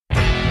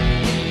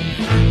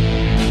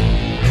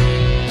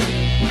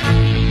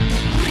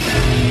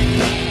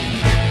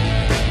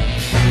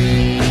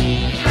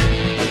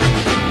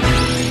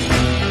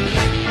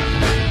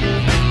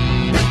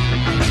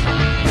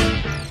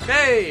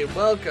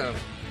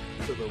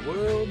to the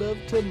world of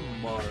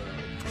tomorrow.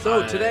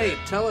 So today,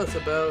 tell us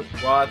about...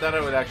 Well, I thought I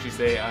would actually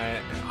say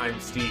I'm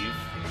Steve.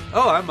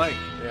 Oh, I'm Mike.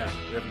 Yeah,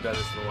 we haven't done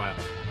this in a while.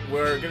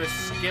 We're going to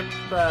skip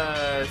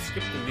the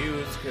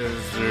news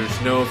because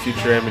there's no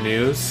Futurama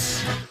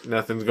news.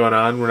 Nothing's going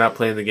on. We're not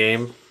playing the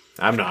game.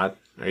 I'm not.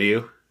 Are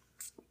you?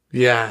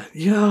 Yeah,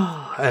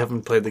 I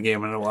haven't played the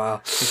game in a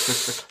while.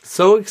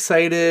 So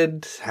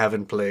excited,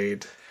 haven't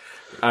played.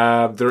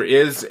 There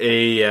is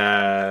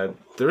an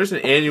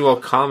annual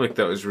comic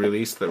that was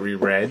released that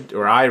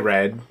I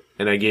read,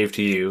 and I gave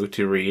to you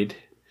to read.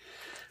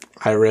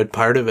 I read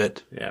part of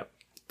it. Yeah.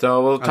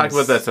 So we'll talk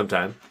about that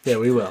sometime. Yeah,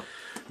 we will.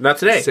 Not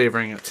today.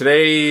 Savoring it.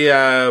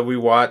 Today we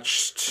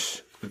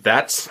watched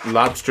That's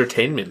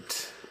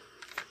Lobstertainment.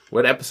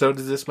 What episode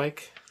is this,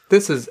 Mike?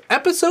 This is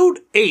episode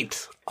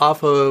 8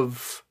 off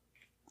of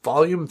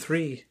Volume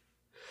 3,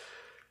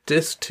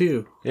 Disc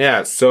 2.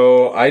 Yeah,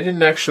 so I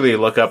didn't actually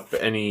look up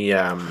any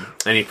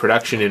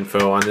production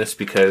info on this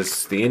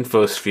because the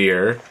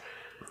Infosphere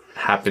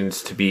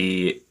happens to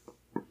be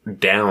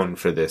down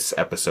for this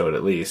episode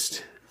at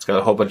least. It's got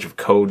a whole bunch of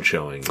code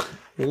showing.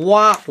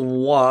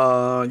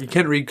 Wah. You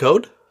can't read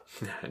code?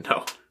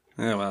 No.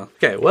 Yeah, well.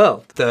 Okay,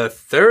 well, the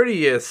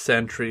 30th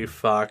Century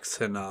Fox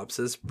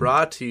synopsis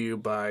brought to you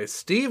by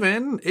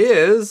Steven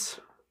is...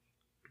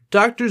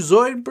 Dr.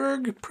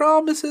 Zoidberg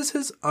promises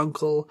his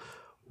uncle,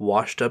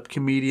 washed-up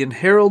comedian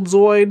Harold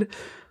Zoid,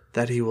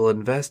 that he will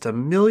invest $1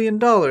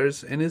 million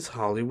in his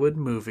Hollywood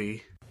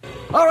movie.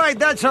 All right,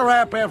 that's a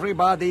wrap,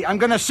 everybody. I'm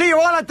going to see you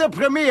all at the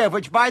premiere,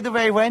 which, by the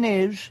way, when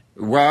is?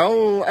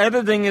 Well,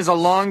 editing is a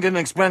long and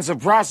expensive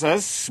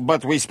process,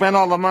 but we spent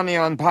all the money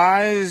on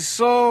pies,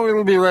 so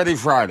it'll be ready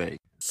Friday.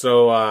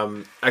 So,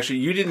 actually,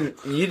 you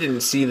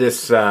didn't see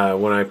this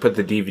when I put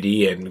the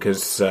DVD in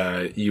because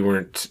you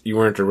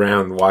weren't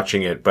around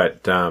watching it.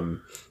 But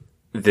the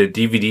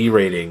DVD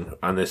rating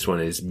on this one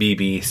is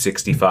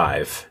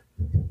BB65.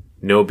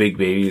 No big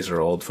babies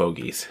or old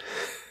fogies.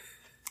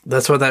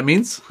 That's what that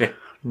means? Yeah.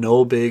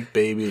 No big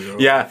babies or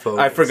Yeah, old fogies.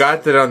 I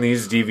forgot that on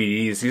these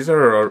DVDs. These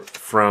are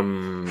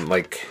from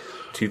like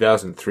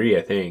 2003,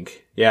 I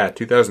think. Yeah,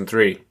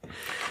 2003.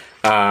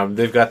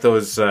 They've got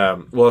those.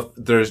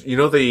 There's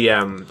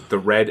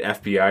the red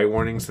FBI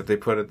warnings that they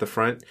put at the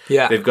front.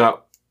 Yeah, they've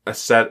got a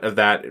set of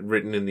that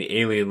written in the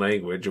alien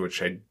language,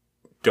 which I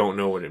don't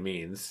know what it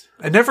means.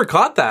 I never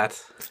caught that.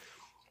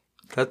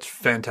 That's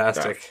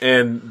fantastic.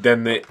 And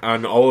then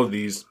on all of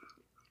these,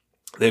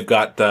 they've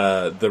got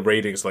the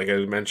ratings, like I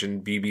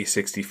mentioned,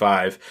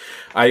 BB65.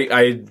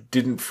 I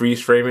didn't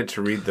freeze frame it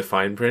to read the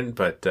fine print,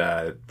 but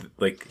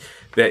like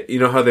that, you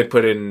know how they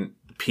put in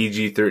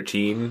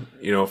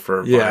PG-13,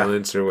 for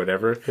violence or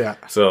whatever. Yeah.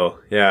 So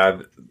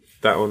yeah,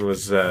 that one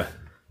was.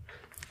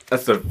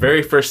 That's the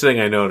very first thing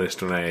I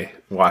noticed when I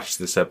watched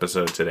this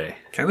episode today.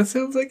 Kind of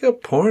sounds like a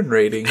porn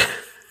rating.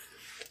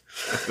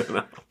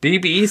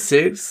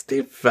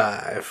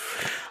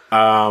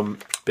 BB65.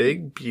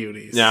 Big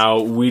beauties. Now,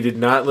 we did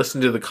not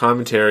listen to the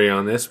commentary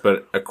on this,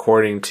 but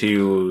according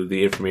to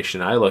the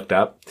information I looked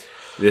up,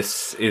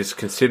 this is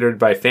considered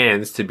by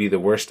fans to be the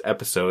worst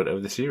episode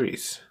of the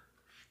series.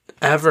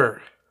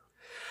 Ever.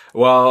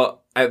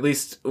 Well, at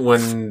least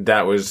when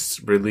that was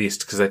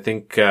released, because I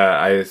think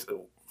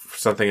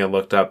something I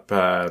looked up,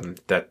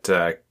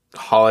 that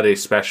holiday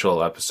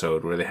special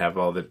episode where they have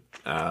all the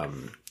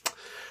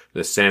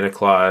Santa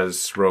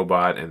Claus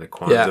robot and the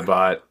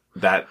Kwanzaa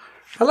bot.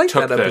 I like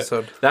that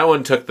episode. That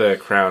one took the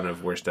crown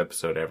of worst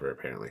episode ever,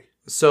 apparently.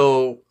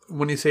 So,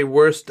 when you say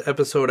worst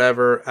episode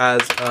ever,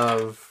 as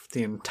of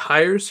the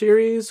entire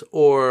series,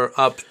 or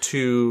up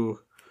to...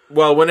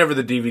 Well, whenever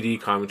the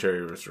DVD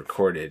commentary was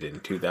recorded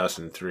in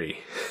 2003.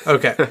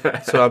 Okay,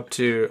 so up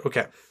to...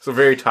 Okay. So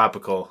very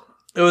topical.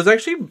 It was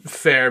actually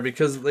fair,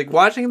 because, like,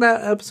 watching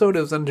that episode,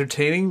 it was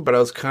entertaining, but I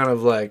was kind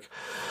of like,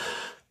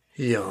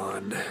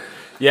 yawn.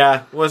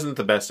 Yeah, it wasn't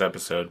the best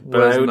episode,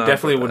 but I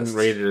definitely wouldn't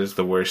rate it as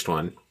the worst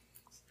one.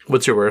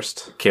 What's your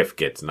worst? Kif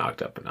gets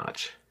knocked up a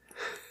notch.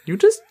 You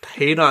just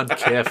hate on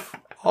Kif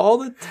all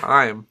the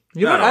time.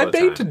 You know what? I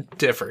beg to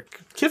differ.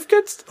 Kif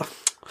gets...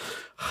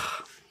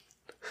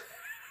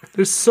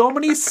 There's so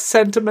many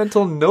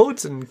sentimental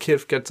notes and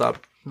Kif gets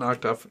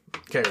knocked off.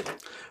 Okay,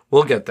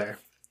 we'll get there.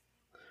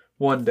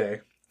 One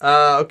day.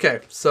 Okay,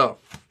 so,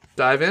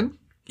 dive in?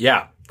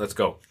 Yeah, let's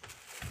go.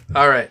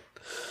 All right.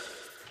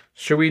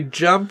 Should we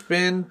jump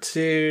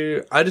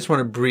into... I just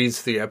want to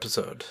breeze through the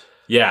episode.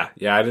 Yeah,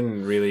 I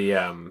didn't really...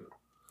 I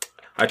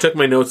took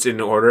my notes in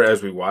order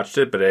as we watched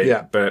it,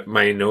 but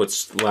my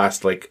notes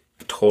last, like,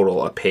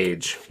 total a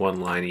page,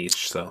 one line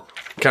each, so...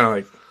 Kind of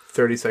like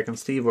 30-second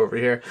Steve over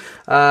here.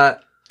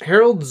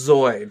 Harold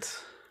Zoid.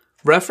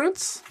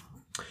 Reference?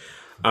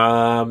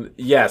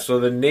 Yeah, so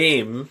the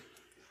name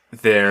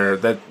there,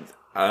 that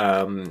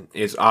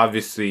is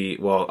obviously...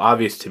 Well,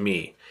 obvious to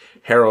me.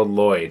 Harold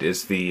Lloyd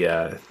is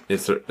the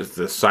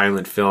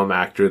silent film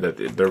actor that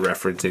they're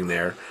referencing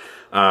there.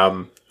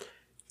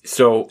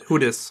 So who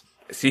dis?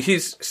 See,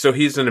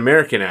 he's an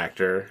American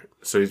actor,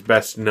 so he's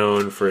best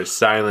known for his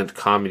silent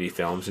comedy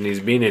films, and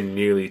he's been in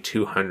nearly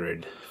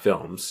 200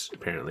 films,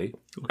 apparently.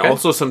 Okay.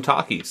 Also some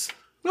talkies.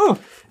 Oh,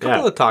 a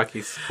couple Yeah. of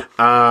talkies.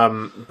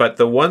 But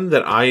the one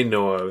that I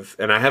know of,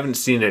 and I haven't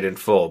seen it in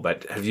full,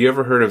 but have you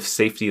ever heard of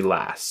Safety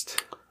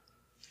Last?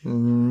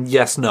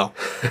 Yes, no.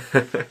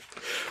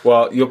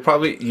 Well, you'd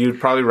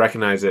probably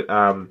recognize it.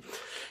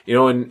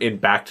 In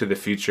Back to the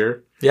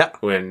Future, Yeah.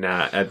 when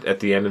at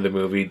the end of the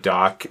movie,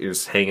 Doc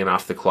is hanging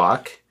off the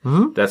clock.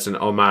 That's an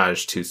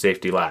homage to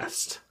Safety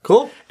Last.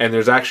 Cool. And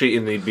there's actually,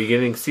 in the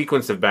beginning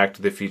sequence of Back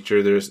to the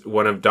Future, there's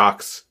one of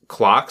Doc's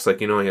clocks. Like,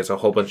 he has a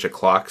whole bunch of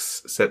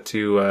clocks set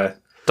to...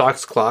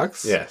 Doc's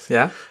clocks. Yes.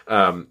 Yeah.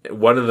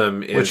 One of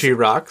them is... Which he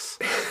rocks.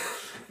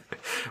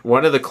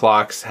 One of the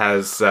clocks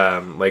has,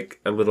 like,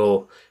 a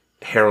little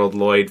Harold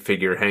Lloyd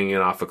figure hanging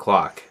off a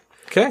clock.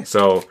 Okay.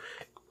 So,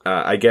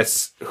 I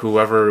guess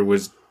whoever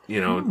was,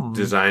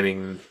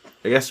 designing...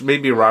 I guess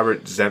maybe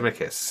Robert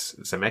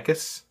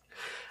Zemeckis?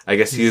 I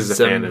guess he was a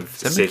fan of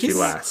Safety Zemeckis?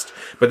 Last.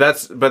 But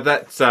that's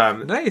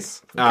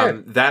Nice.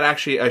 Okay. that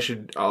actually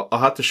I'll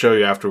have to show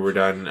you after we're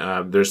done.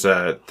 There's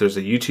a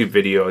YouTube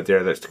video out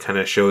there that kind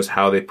of shows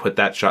how they put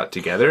that shot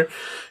together,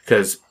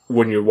 because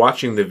when you're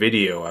watching the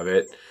video of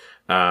it,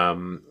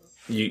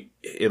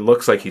 it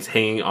looks like he's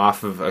hanging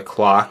off of a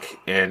clock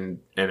and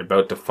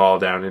about to fall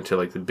down into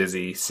like the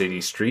busy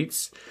city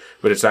streets,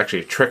 but it's actually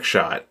a trick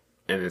shot,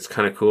 and it's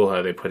kind of cool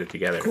how they put it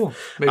together. Cool.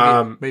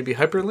 Maybe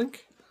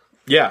hyperlink?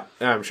 Yeah,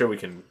 I'm sure we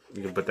can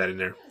put that in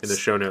there in the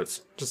show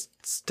notes. Just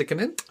sticking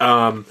in?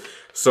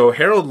 So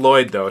Harold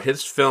Lloyd, though,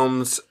 his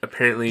films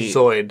apparently...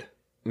 Zoid.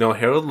 No,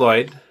 Harold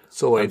Lloyd. I'm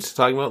Zoid. just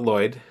talking about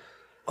Lloyd,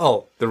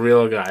 Oh. the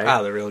real guy.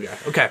 The real guy.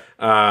 Okay.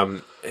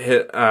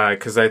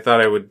 Because I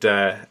thought I would...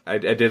 I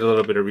did a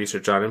little bit of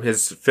research on him.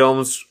 His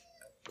films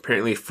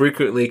apparently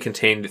frequently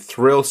contained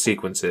thrill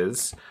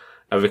sequences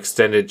of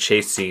extended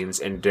chase scenes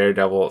and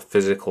daredevil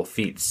physical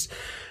feats.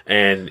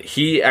 And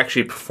he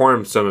actually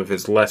performed some of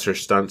his lesser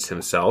stunts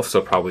himself, so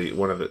probably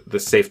one of the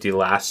Safety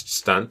Last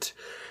stunt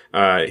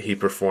he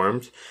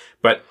performed.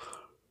 But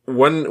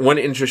one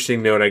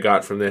interesting note I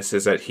got from this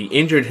is that he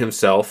injured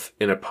himself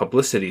in a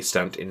publicity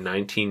stunt in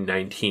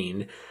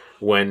 1919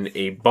 when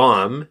a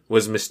bomb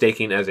was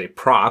mistaken as a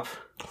prop,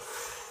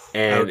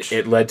 and Ouch.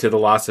 it led to the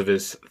loss of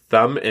his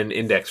thumb and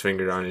index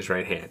finger on his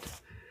right hand.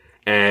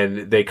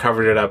 And they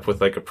covered it up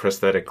with like a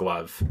prosthetic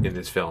glove in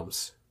his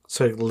films.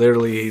 So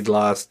literally he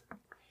lost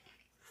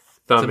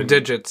some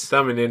digits.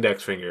 Thumb and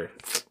index finger,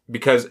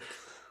 because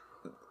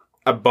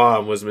a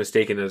bomb was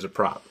mistaken as a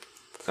prop.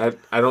 I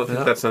don't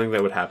think that's something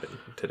that would happen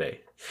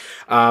today.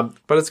 But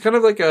it's kind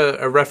of like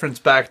a reference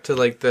back to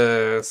like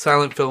the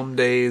silent film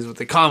days with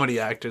the comedy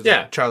actors.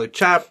 Yeah. Like Charlie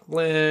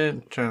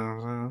Chaplin,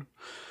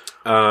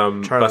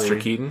 Buster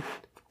Keaton.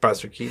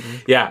 Buster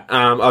Keaton. Yeah,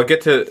 I'll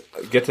get to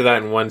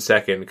that in 1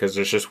 second, because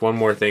there's just one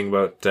more thing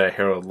about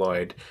Harold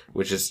Lloyd,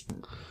 which is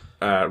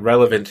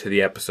relevant to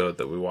the episode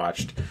that we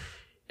watched.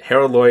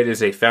 Harold Lloyd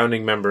is a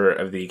founding member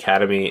of the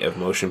Academy of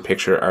Motion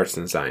Picture Arts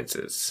and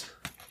Sciences.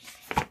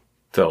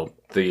 So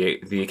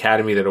the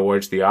academy that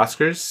awards the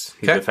Oscars,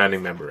 he's Okay. a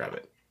founding member of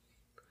it.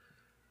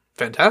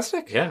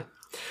 Fantastic. Yeah.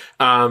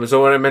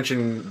 So when I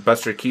mentioned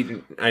Buster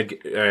Keaton, I'd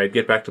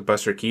get back to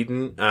Buster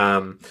Keaton.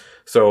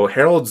 So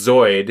Harold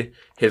Zoid,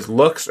 his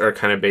looks are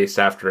kind of based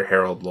after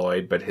Harold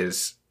Lloyd, but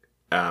his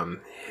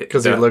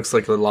Because he looks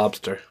like a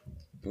lobster.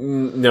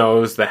 No,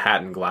 it was the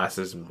hat and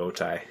glasses and bow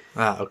tie.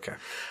 Okay.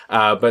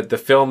 But the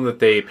film that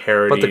they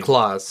parodied, But the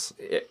claws.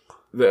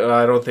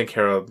 I don't think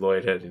Harold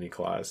Lloyd had any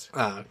claws.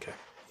 Okay.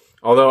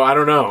 Although I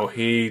don't know,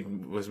 he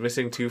was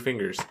missing 2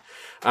 fingers.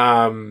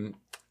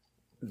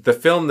 The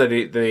film that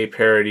they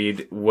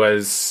parodied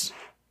was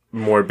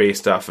more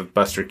based off of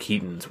Buster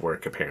Keaton's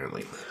work,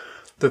 apparently.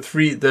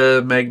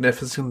 The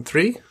Magnificent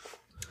Three?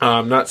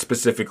 Not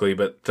specifically,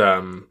 but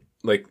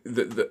like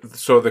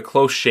so the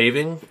close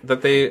shaving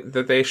that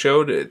they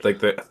showed, like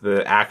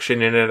the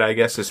action in it, I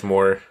guess, is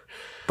more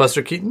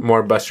Buster Keaton?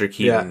 Buster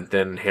Keaton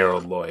than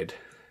Harold Lloyd.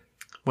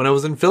 When I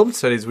was in film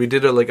studies, we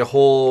did a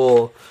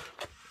whole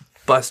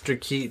Buster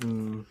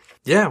Keaton.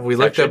 Yeah, we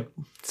looked up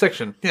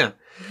section. Yeah.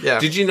 Yeah.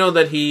 Did you know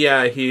that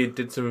he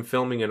did some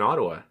filming in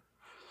Ottawa?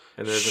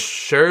 And there's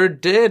Sure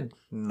did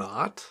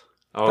not.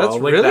 That's I'll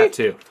link really? that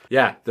too.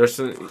 Yeah, there's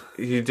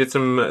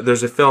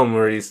a film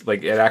where he's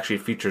like, it actually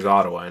features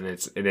Ottawa, and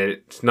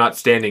it's not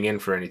standing in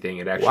for anything.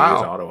 It actually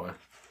is Ottawa.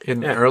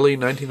 In early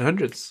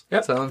 1900s.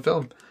 Yep. Silent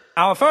film.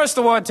 Our first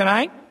award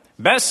tonight,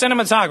 Best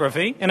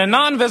Cinematography in a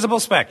Non-Visible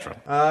Spectrum.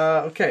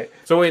 Okay.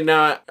 So wait,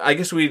 now I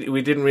guess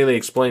we didn't really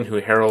explain who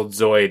Harold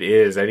Zoid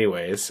is,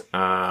 anyways.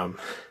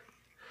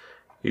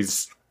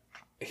 He's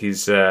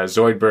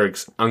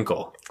Zoidberg's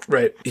uncle.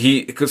 Right.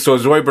 So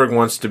Zoidberg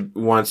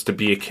wants to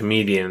be a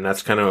comedian, and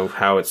that's kind of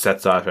how it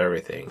sets off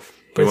everything.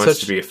 He wants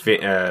to be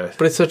a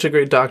But he's such a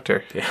great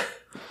doctor. Yeah.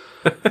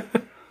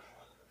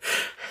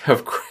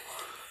 Of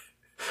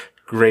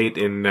great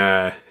in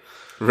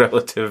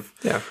relative.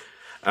 Yeah.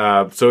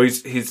 So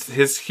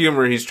his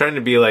humor. He's trying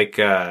to be like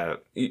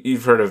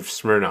you've heard of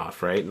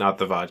Smirnoff, right? Not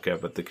the vodka,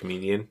 but the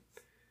comedian.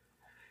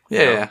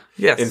 Yeah.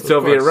 Yes. In of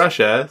Soviet course.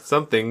 Russia,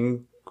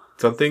 something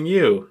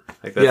you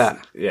like. That's,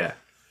 Yeah. Yeah.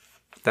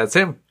 That's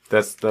him.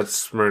 That's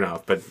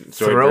Smirnoff, but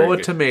Throw Zoidberg.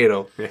 a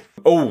tomato.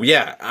 Oh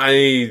yeah,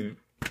 I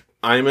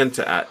meant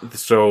to add,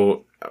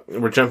 so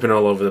we're jumping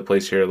all over the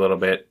place here a little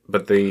bit,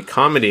 but the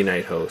comedy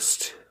night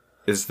host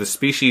is the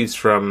species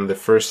from the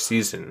first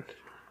season,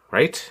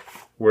 right?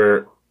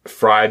 Where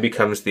Fry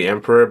becomes the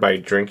emperor by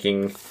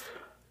drinking.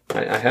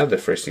 I have the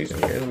first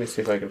season here. Let me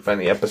see if I can find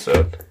the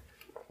episode.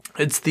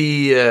 It's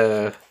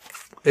the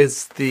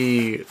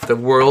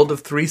world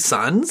of three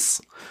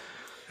suns,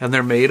 and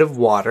they're made of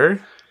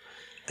water,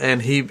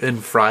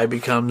 and Fry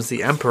becomes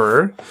the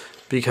emperor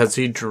because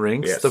he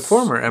drinks the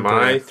former emperor.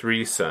 My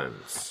three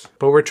sons.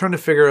 But we're trying to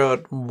figure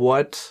out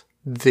what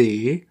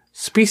the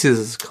species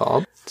is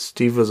called.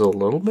 Steve was a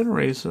little bit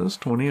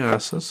racist when he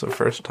asked us the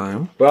first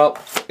time. Well,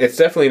 it's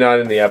definitely not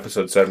in the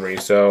episode summary,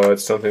 so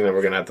it's something that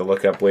we're going to have to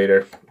look up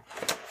later.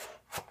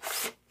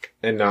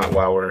 And not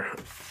while we're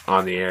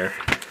on the air.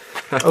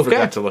 I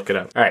forgot to look it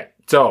up. All right,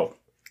 so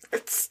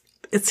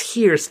It's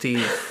here,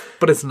 Steve,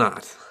 but it's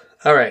not.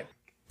 All right.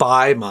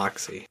 By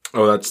Moxie.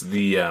 oh, that's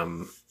the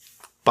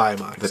By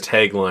Moxie.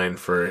 tagline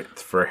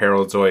for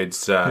Harold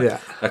Zoid's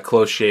a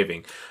close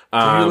shaving.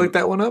 Did you look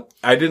that one up?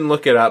 I didn't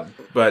look it up,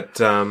 but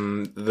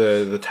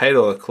the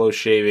title of Close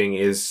Shaving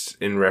is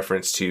in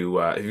reference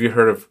to you've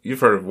heard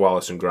of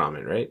Wallace and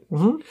Gromit, right?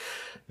 Mm-hmm.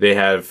 They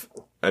have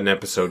an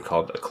episode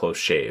called A Close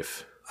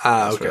Shave.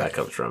 That's where that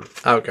comes from.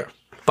 Okay.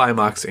 By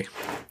Moxie.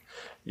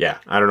 Yeah,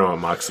 I don't know what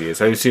Moxie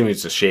is. I assume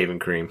it's a shaving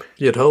cream.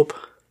 You'd hope.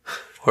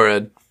 Or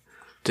a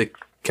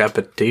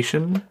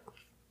decapitation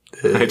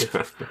I don't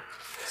know.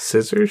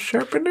 scissors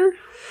sharpener?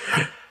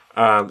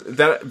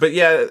 But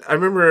yeah, I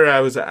remember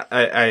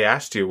I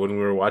asked you when we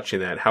were watching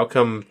that, how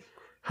come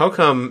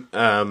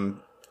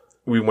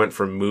we went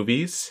from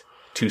movies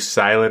to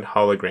silent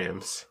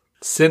holograms?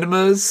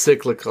 Cinema's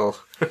cyclical.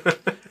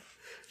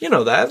 You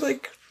know that,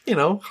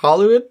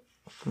 Hollywood,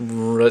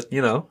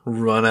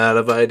 run out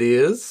of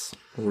ideas,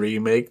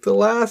 remake the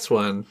last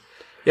one.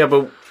 Yeah,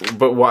 but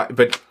why?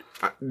 But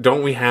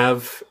don't we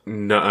have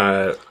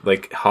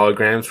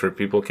holograms where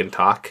people can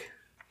talk?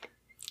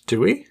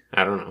 Do we?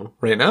 I don't know.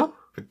 Right now?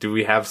 But do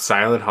we have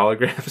silent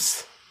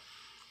holograms?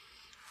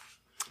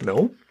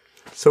 No.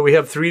 So we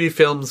have 3D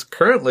films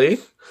currently,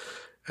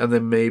 and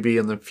then maybe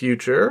in the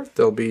future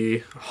there'll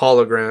be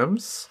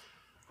holograms.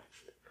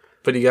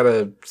 But you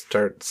gotta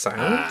start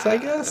silent, I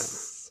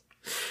guess.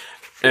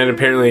 And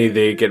apparently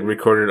they get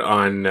recorded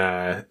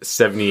on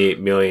 78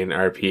 million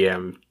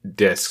RPM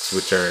discs,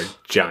 which are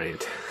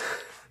giant.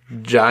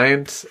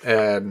 Giant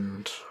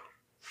and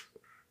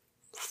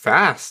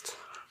fast.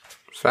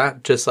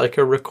 Fat, just like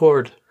a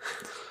record.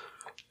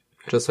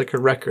 Just like a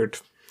record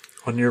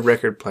on your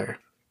record player.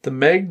 The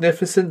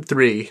Magnificent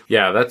Three.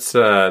 Yeah, that's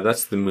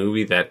the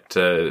movie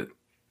that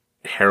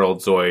Harold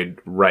Zoid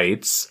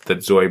writes that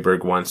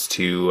Zoidberg wants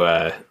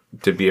to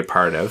be a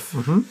part of.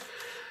 Mm-hmm.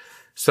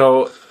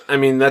 So, I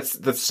mean,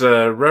 that's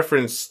a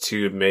reference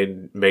to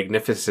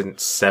Magnificent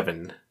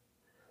Seven,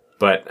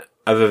 but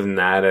other than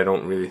that, I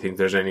don't really think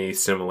there's any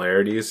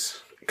similarities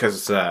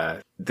because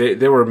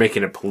they were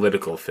making a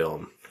political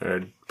film,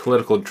 a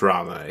political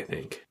drama, I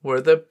think, where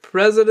the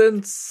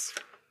president's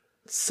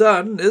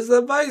son is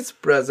the vice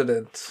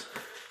president.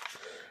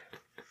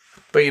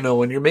 But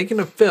when you're making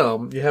a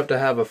film, you have to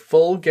have a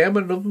full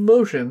gamut of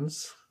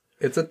emotions.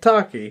 It's a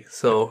talkie,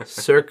 so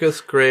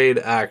circus grade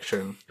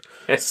action.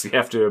 Yes, you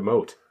have to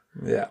emote.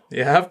 Yeah,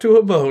 you have to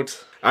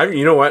emote.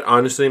 You know what?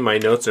 Honestly, my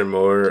notes are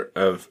more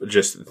of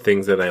just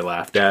things that I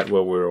laughed at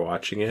while we were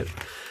watching it.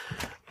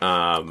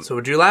 So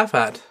what'd you laugh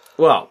at?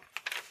 Well,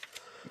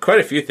 quite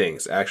a few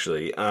things,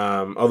 actually.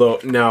 Although,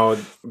 now,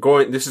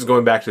 this is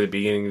going back to the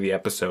beginning of the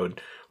episode,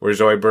 where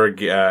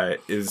Zoidberg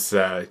is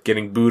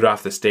getting booed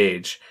off the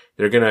stage.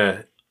 They're going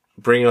to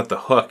bring out the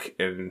hook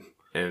and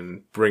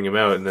bring him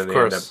out, and then they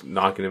end up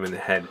knocking him in the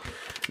head.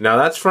 Now,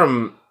 that's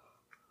from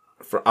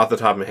off the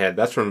top of my head,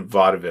 that's from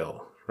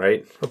Vaudeville,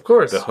 right? Of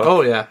course. The hook.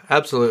 Oh, yeah,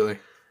 absolutely.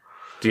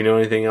 Do you know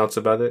anything else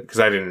about it? Because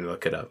I didn't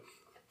look it up.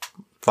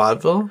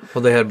 Vaudeville?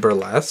 Well, they had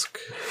burlesque.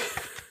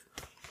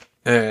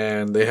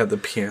 And they had the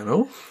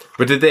piano.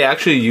 But did they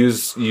actually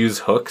use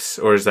hooks,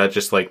 or is that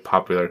just like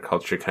popular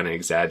culture kind of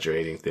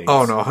exaggerating things?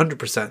 Oh, no,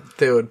 100%.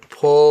 They would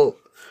pull...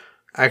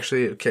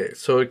 Actually, okay,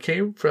 so it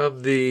came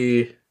from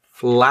the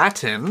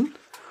Latin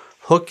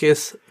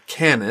hoocus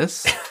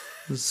canis,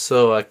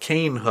 so a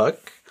cane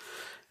hook,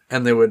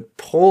 and they would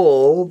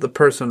pull the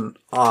person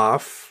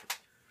off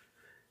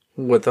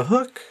with a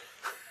hook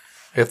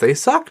if they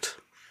sucked.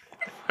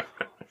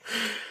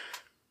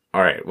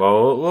 All right,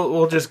 well,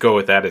 we'll just go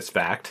with that as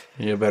fact.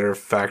 You better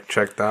fact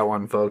check that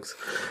one, folks.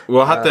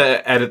 We'll have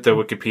to edit the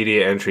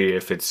Wikipedia entry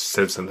if it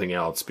says something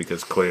else,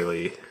 because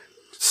clearly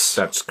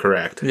that's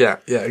correct. Yeah,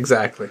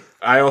 exactly.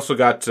 I also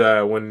got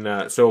when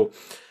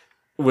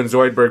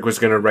Zoidberg was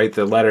going to write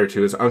the letter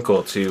to his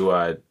uncle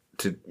to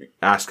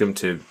ask him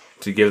to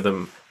give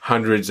them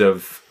hundreds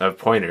of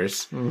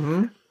pointers.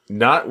 Mm-hmm.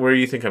 Not where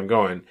you think I'm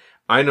going.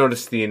 I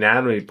noticed the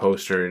anatomy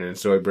poster in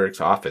Zoidberg's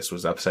office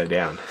was upside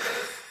down.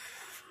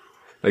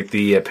 Like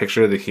the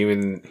picture of the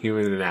human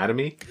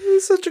anatomy.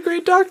 He's such a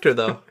great doctor,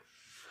 though.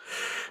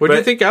 Where do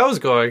you think I was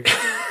going?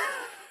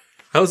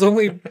 I was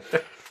only,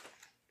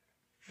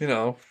 you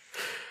know,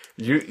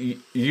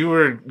 You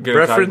were going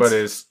to talk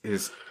Reference- about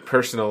his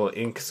personal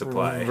ink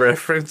supply,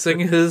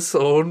 referencing his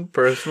own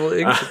personal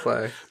ink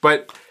supply.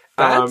 but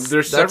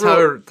there's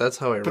several. That's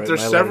how I write. But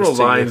there's my several letters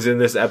to you. lines in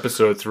this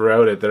episode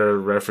throughout it that are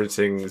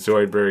referencing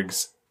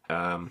Zoidberg's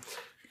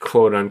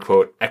quote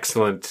unquote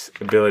excellent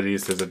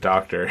abilities as a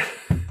doctor.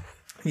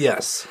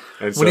 Yes.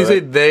 And When so you say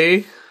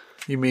they,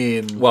 you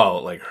mean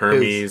well, like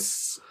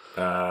Hermes.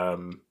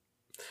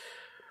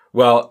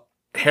 Well,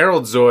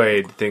 Harold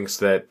Zoid thinks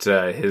that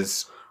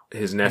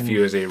his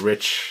nephew is a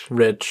rich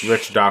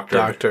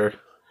doctor,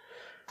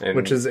 and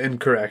which is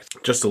incorrect.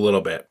 just a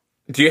little bit.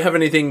 Do you have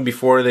anything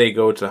before they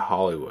go to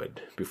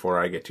Hollywood? Before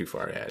I get too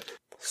far ahead.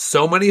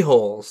 So many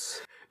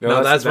holes.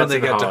 No, that's when they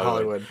in get to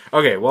Hollywood.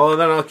 Okay, well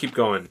then I'll keep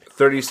going.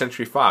 30th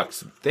Century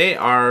Fox. They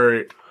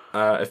are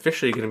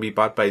officially going to be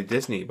bought by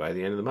Disney by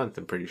the end of the month.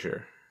 I'm pretty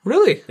sure.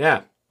 Really?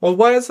 Yeah. Well,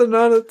 why is it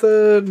not at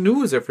the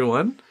news,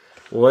 everyone?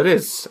 Well, it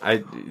is.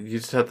 You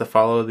just have to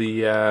follow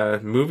the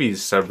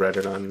movies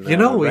subreddit on.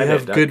 We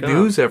have good Reddit.com.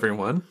 news,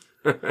 everyone.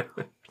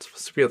 It's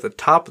supposed to be at the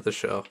top of the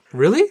show.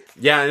 Really?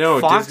 Yeah, I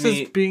know. Fox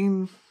Disney, is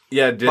being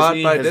yeah, Disney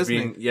bought by has Disney.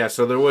 been. Yeah,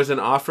 so there was an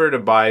offer to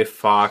buy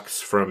Fox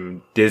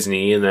from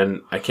Disney, and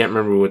then I can't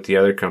remember what the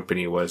other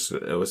company was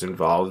that was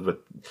involved, but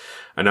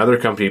another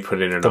company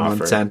put in an the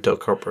offer. Monsanto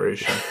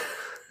Corporation.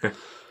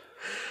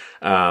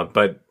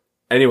 But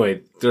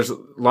anyway, there's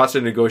lots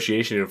of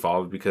negotiation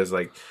involved because,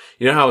 like,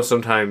 you know how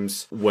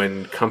sometimes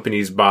when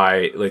companies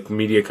buy, like,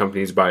 media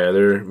companies buy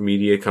other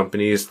media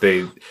companies,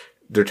 there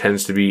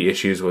tends to be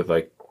issues with,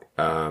 like,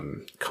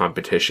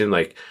 competition.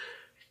 Like,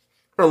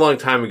 a long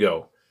time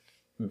ago,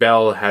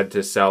 Bell had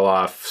to sell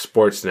off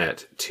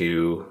Sportsnet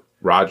to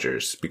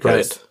Rogers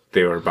because Right.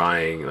 they were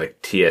buying,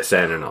 like,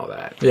 TSN and all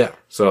that. Yeah.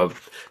 So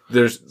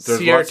there's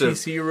lots of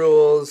CRTC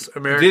rules,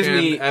 American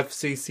Disney-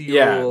 FCC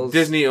yeah, rules.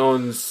 Disney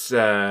owns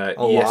lot?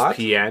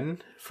 ESPN,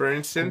 for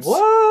instance.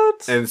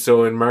 What? And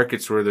so in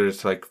markets where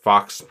there's like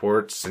Fox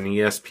Sports and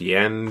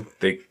ESPN,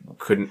 they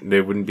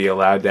wouldn't be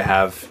allowed to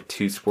have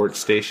two sports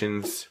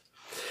stations.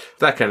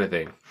 That kind of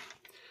thing.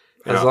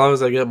 As long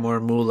as I get more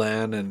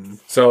Mulan and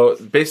So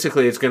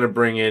basically it's going to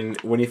bring in,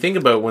 when you think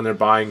about when they're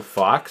buying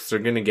Fox, they're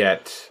going to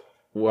get,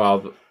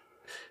 well,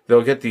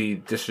 they'll get the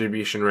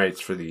distribution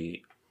rights for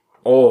the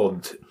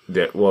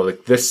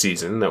like this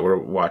season that we're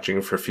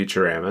watching for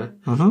Futurama,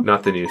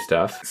 not the new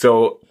stuff.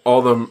 So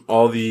all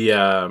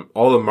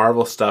the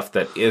Marvel stuff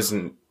that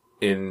isn't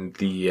in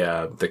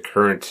the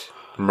current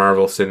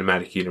Marvel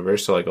Cinematic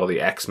Universe, so like all the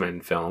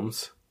X-Men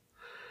films.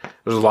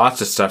 There's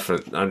lots of stuff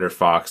under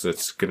Fox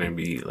that's going to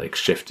be like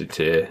shifted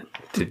to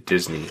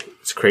Disney.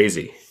 It's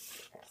crazy.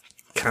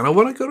 kind of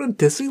want to go to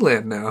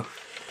Disneyland now.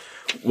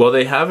 Well,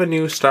 they have a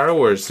new Star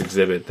Wars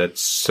exhibit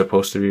that's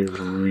supposed to be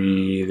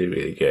really,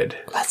 really good.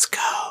 Let's go.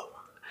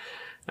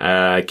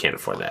 I can't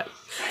afford that.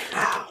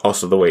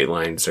 Also, the wait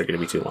lines are going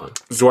to be too long.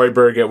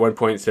 Zoidberg at one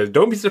point says,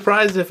 "Don't be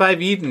surprised if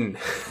I've eaten."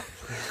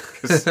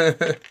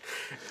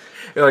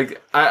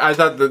 Like, I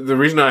thought the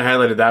reason I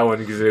highlighted that one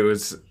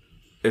because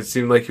it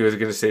seemed like he was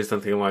going to say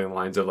something along the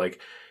lines of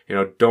like, you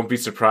know, don't be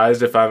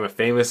surprised if I'm a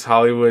famous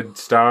Hollywood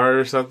star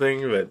or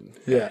something. But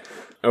Yeah.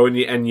 oh,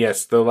 and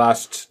yes, the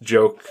last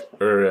joke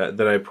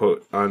that I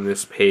put on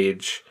this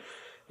page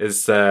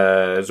is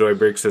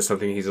Zoidberg says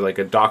something. He's like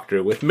a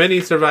doctor with many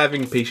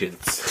surviving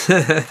patients.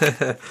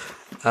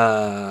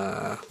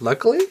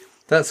 Luckily,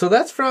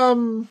 that's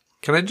from.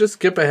 Can I just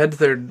skip ahead to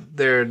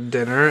their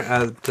dinner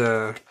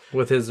at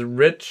with his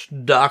rich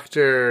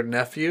doctor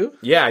nephew?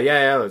 Yeah.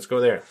 Let's go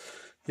there.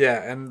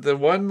 Yeah, and the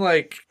one,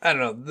 like, I don't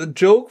know, the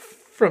joke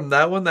from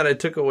that one that I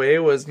took away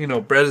was, you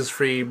know, bread is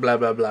free, blah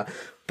blah blah.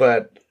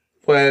 But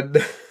when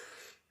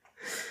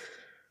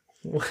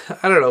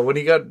I don't know,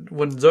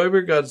 when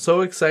Zoidberg got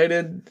so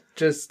excited,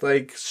 just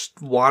like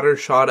water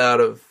shot out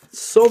of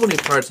so many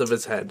parts of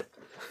his head.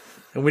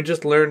 And we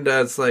just learned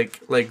as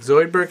like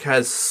Zoidberg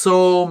has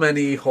so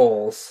many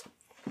holes.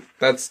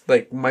 That's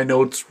like my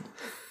notes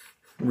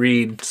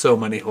read so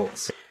many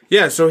holes.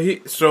 Yeah, so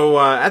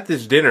at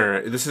this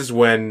dinner, this is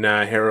when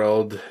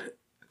Harold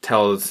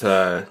tells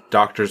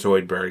Dr.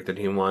 Zoidberg that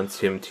he wants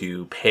him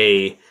to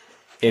pay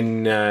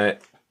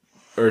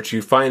or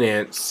to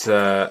finance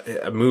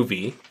a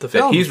movie The that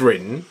film. he's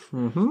written,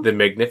 The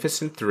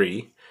Magnificent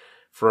Three,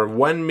 for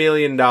 $1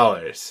 million.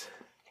 Now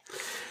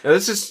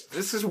this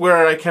is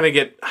where I kind of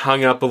get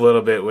hung up a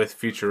little bit with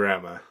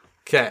Futurama.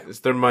 Okay. It's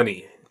their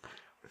money.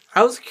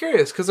 I was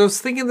curious because I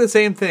was thinking the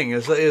same thing.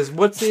 Is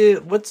what's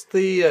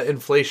the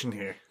inflation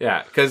here?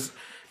 Yeah, because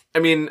I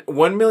mean,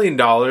 $1 million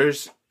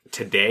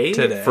today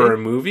for a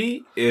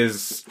movie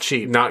is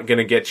Cheap. Not going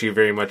to get you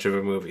very much of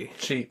a movie.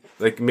 Cheap.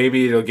 Like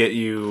maybe it'll get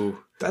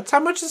you. That's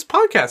how much this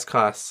podcast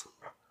costs.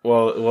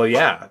 Well,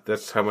 yeah,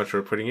 that's how much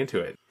we're putting into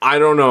it. I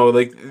don't know.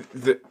 Like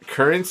the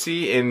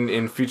currency in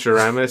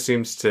Futurama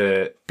seems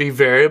to Be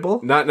variable.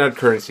 not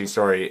currency.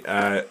 Sorry,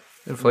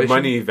 Inflation?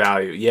 money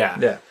value. Yeah.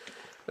 Yeah.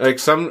 Like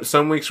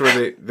some weeks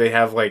where they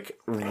have like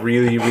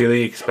really,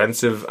 really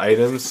expensive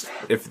items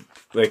if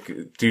like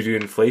due to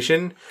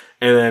inflation,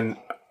 and then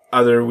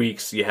other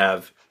weeks you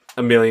have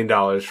 $1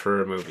 million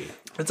for a movie.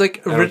 It's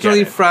like don't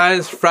originally get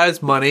it.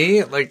 Fry's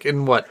money, like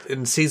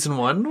in season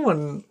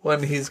 1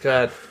 when he's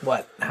got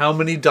how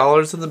many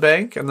dollars in the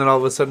bank, and then all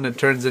of a sudden it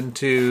turns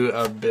into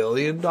 $1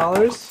 billion.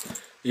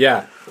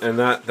 Yeah, and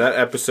that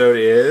episode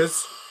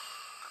is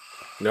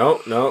no,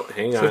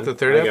 hang on. it the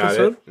third I got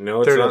episode? it.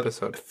 No, it's Third not.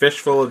 episode.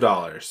 Fistful of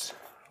Dollars.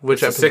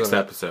 Which It's the episode? 6th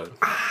episode.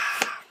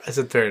 I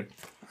said third.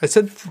 I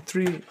said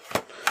 3.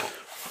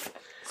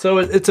 So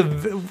it's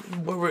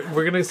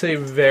we're gonna say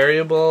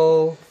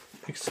variable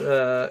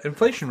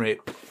inflation rate.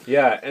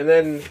 Yeah, and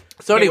then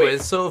So, Hey,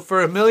 anyways, so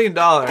for $1 million,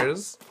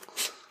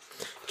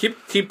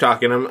 keep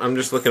talking. I'm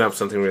just looking up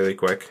something really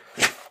quick.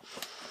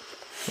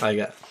 I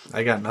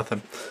got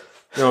nothing.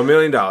 No, $1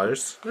 million.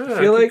 I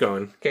feel like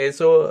going. okay,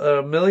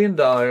 so $1 million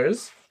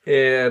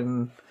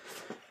in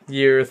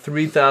year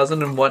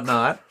 3000 and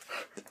whatnot,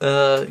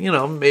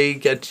 may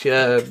get you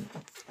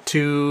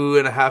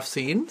 2.5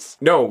 scenes.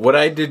 No, what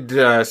I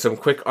did some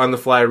quick on the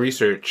fly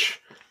research.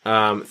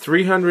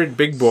 300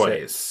 Big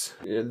Boys.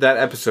 That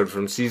episode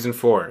from season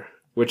 4,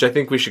 which I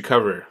think we should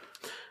cover.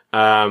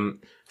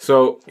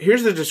 So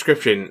here's the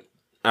description.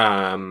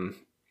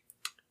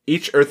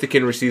 Each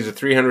Earthican receives a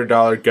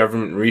 $300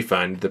 government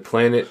refund. The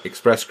Planet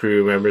Express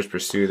crew members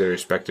pursue their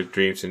respective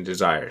dreams and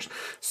desires.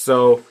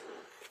 So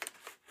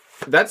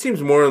that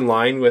seems more in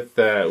line with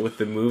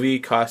the movie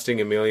costing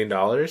 $1 million.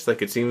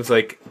 Like, it seems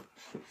like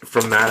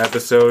from that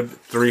episode,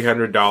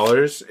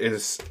 $300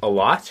 is a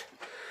lot.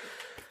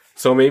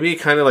 So maybe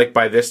kind of like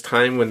by this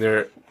time when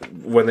they,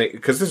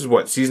 because this is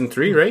what, season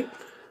 3, right?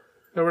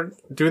 That we're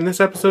doing this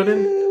episode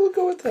in? We'll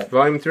go with that.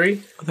 Volume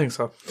 3? I think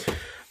so.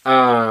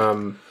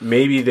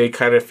 Maybe they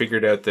kind of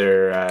figured out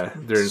their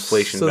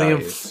inflation So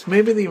values.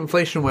 maybe the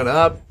inflation went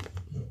up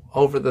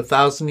over the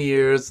 1,000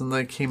 years and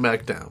then came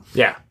back down.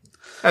 Yeah.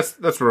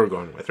 That's what we're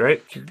going with,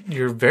 right?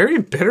 You're very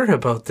bitter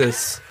about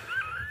this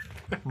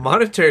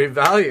monetary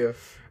value.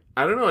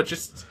 I don't know, it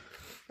just...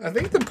 I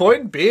think the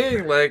point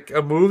being, like,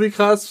 a movie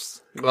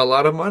costs a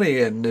lot of money,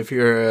 and if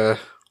you're a,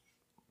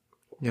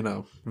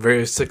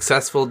 very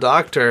successful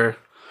doctor,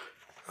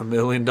 $1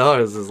 million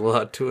is a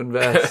lot to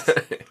invest.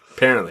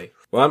 Apparently.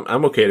 Well,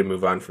 I'm okay to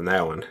move on from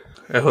that one.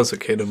 I was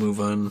okay to move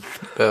on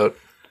about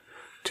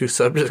 2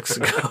 subjects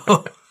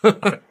ago.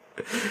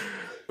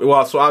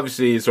 Well, so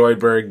obviously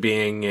Zoidberg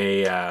being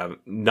a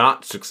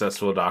not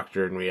successful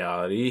doctor in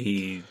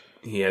reality,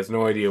 he has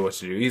no idea what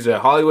to do. He's a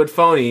Hollywood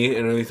phony,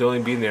 and he's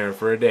only been there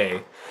for a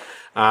day.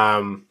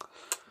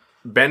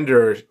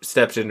 Bender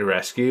steps in to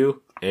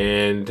rescue,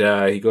 and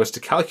he goes to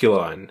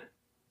Calculon.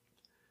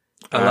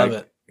 I love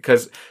it.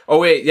 Because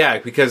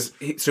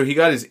he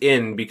got his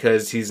in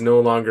because he's no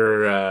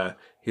longer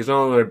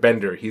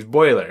Bender. He's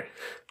Boiler,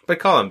 but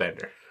call him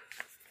Bender.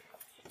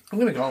 I'm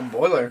going to call him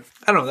Boiler.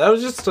 I don't know. That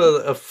was just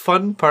a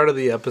fun part of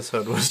the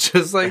episode. Was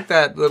just like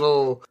that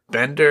little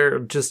Bender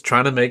just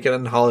trying to make it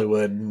in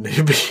Hollywood. And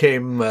he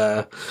became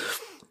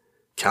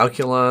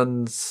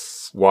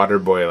Calculon's Water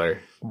Boiler.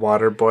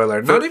 water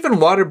boiler. Not even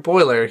water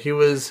boiler. He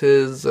was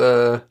his,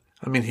 he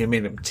made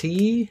him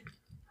tea.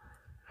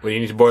 Well, you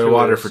need to boil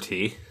water for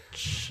tea.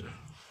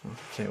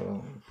 Okay,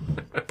 well,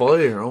 boil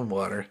your own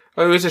water.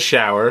 Oh, it was a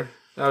shower.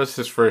 That was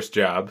his first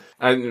job.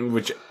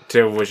 Which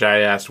I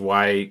asked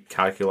why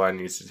Calculon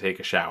needs to take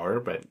a shower,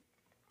 but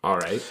all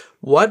right.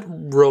 What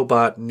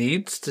robot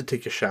needs to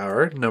take a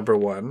shower? Number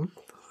 1.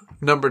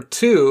 Number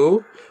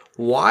 2,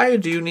 why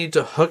do you need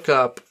to hook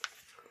up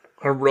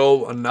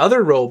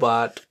another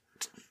robot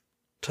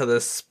to the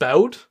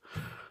spout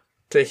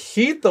to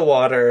heat the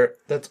water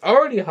that's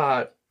already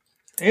hot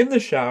in the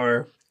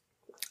shower,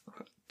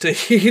 to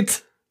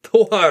heat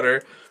the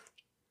water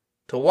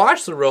to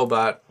wash the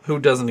robot who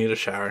doesn't need a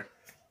shower?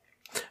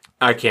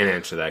 I can't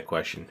answer that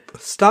question.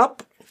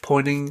 Stop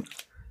pointing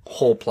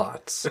whole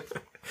plots.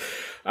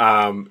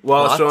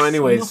 So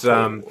anyways,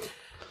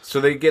 so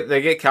they get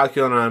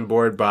Calculon on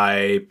board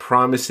by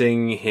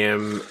promising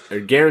him or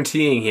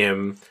guaranteeing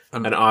him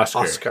an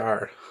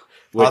Oscar.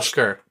 Which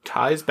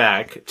ties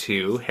back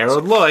to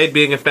Harold Lloyd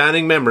being a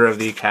founding member of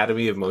the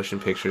Academy of Motion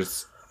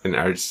Pictures and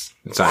Arts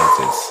and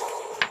Sciences.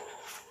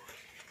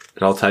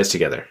 It all ties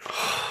together.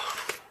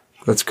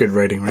 That's good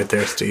writing right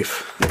there,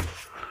 Steve.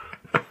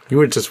 You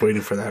were just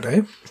waiting for that,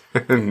 eh?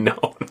 No,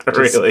 not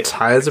really.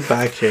 Ties it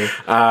back here.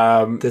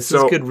 This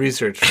is good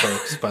research,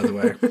 folks, by the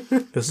way.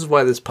 This is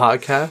why this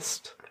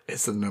podcast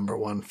is the number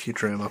 1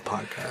 Futurama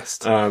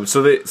podcast.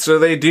 So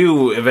they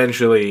do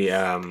eventually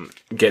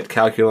get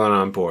Calculon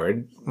on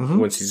board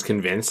once he's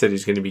convinced that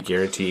he's going to be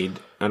guaranteed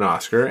an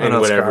Oscar and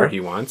whatever he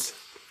wants.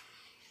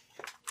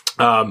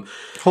 Hold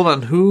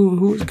on,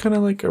 who kind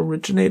of like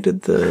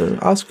originated the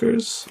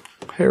Oscars?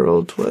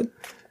 Harold what?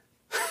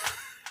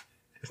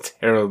 It's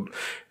Harold,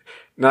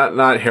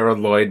 not Harold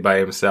Lloyd by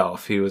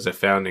himself. He was a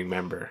founding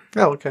member.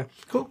 Oh, okay,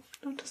 cool.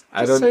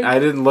 I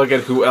didn't look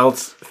at who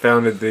else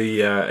founded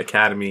the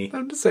Academy.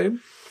 I'm just saying,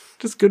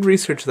 just good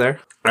research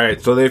there. All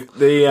right, so they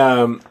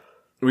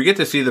we get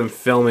to see them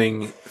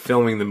filming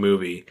the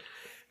movie.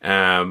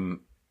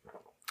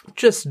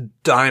 Just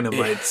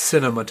dynamite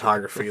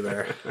cinematography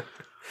there.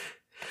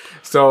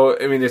 So,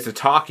 I mean, it's a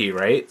talkie,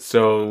 right?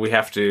 So they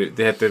have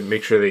to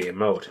make sure they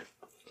emote.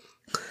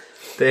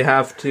 They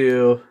have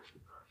to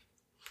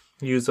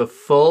use a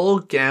full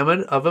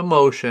gamut of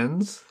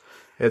emotions.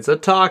 It's a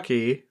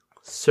talkie.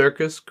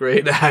 Circus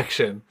grade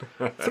action.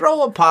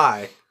 Throw a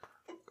pie.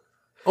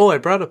 Oh, I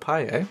brought a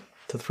pie, eh?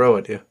 To throw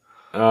at you.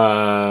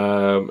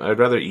 I'd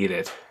rather eat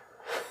it.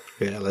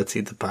 Yeah, let's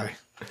eat the pie.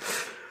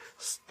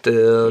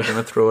 Still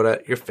gonna throw it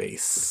at your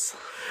face.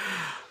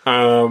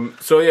 That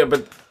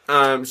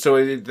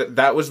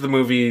was the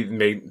movie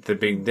The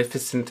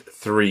Magnificent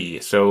Three.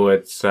 So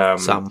it's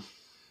Some.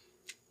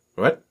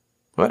 What?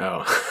 What?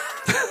 Oh.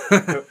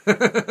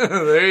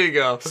 There you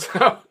go.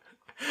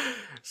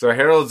 So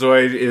Harold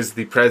Zoid is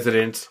the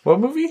president. What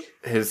movie?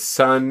 His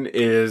son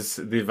is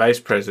the vice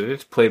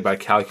president, played by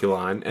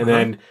Calculon, and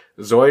then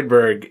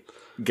Zoidberg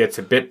gets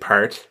a bit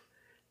part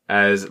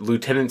as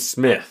Lieutenant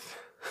Smith.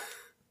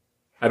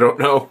 I don't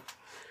know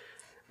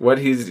what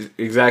he's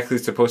exactly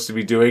supposed to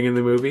be doing in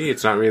the movie.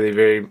 It's not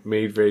really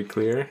made very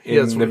clear.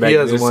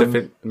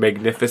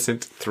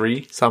 Magnificent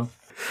Three. Some.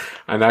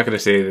 I'm not going to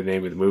say the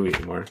name of the movie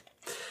anymore.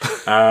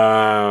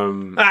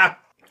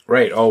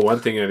 Right. Oh, one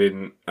thing I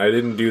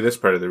didn't do this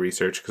part of the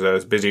research because I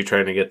was busy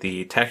trying to get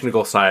the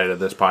technical side of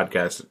this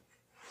podcast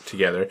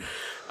together.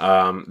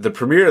 The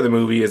premiere of the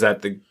movie is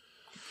at the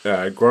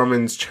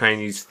Grauman's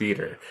Chinese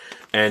Theater,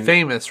 and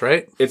Famous,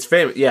 right? it's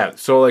famous. Yeah.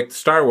 So like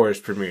Star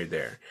Wars premiered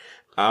there.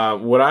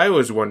 What I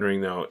was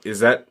wondering though is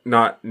that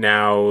not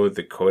now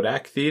the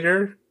Kodak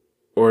Theater,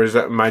 or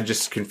am I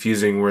just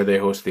confusing where they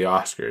host the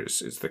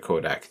Oscars? It's the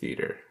Kodak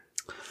Theater.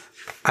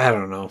 I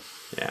don't know.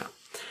 Yeah.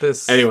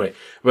 Anyway,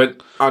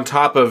 but on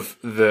top of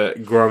the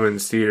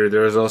Grauman's Theater,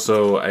 there was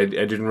also, I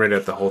didn't write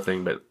out the whole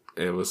thing, but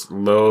it was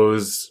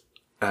Lowe's,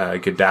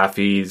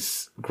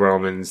 Gaddafi's,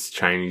 Grauman's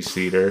Chinese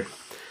Theater.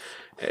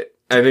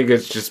 I think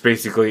it's just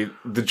basically,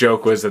 the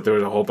joke was that there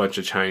was a whole bunch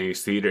of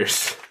Chinese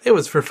theaters. it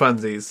was for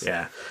funsies.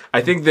 Yeah.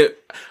 I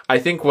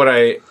think what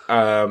I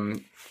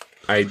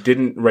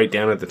didn't write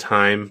down at the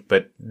time,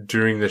 but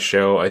during the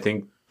show, I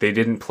think they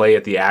didn't play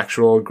at the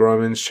actual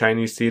Grauman's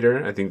Chinese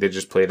Theater. I think they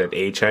just played at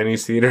a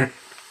Chinese theater.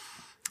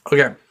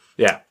 Okay.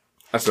 Yeah,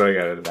 that's what I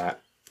got out of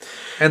that.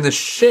 And the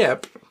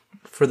ship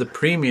for the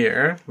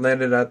premiere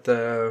landed at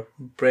the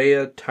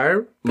Brea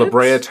Tar Pits? La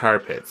Brea Tar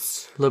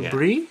Pits. La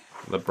Brea?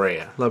 La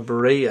Brea. La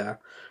Brea.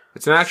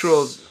 It's an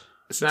actual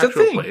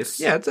place.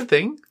 Yeah, it's a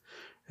thing.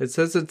 It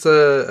says it's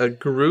a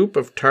group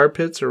of tar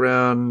pits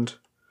around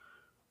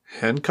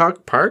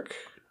Hancock Park,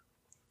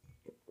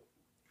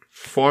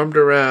 formed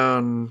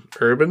around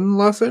urban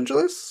Los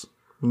Angeles,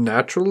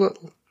 natural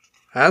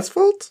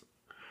asphalt,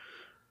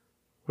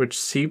 which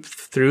seep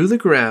through the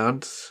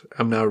ground.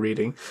 I'm now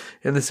reading.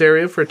 In this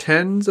area for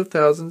tens of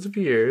thousands of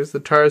years, the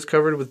tar is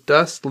covered with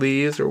dust,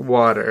 leaves, or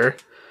water.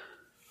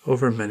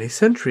 Over many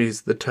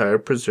centuries, the tar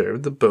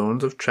preserved the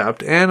bones of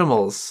trapped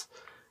animals.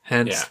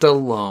 Hence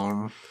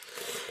Stallone.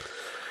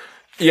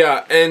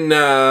 Yeah, and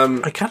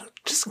I kind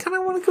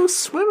of want to go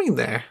swimming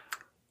there.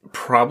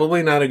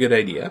 Probably not a good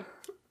idea.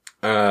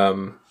 Be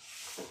a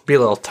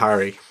little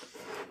tarry.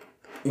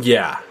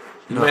 Yeah,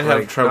 you might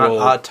have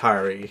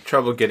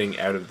trouble getting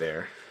out of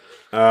there.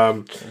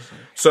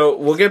 So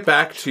we'll get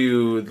back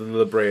to the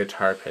La Brea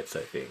Tar Pits,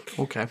 I think.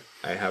 Okay.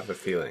 I have a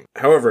feeling.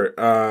 However,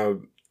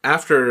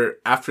 after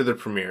the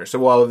premiere, so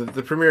while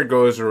the premiere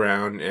goes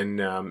around and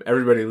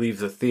everybody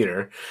leaves the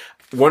theater,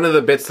 one of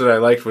the bits that I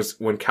liked was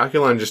when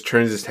Calculon just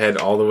turns his head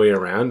all the way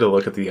around to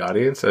look at the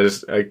audience. I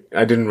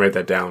didn't write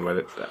that down,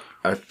 but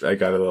I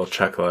got a little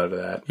chuckle out of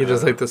that. You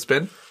just like the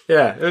spin?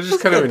 Yeah, it was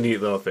just kind of a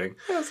neat little thing.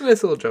 Yeah, it's a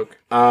nice little joke.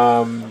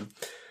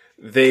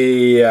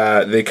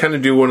 They kind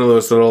of do one of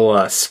those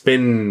little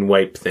spin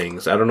wipe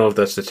things. I don't know if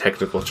that's the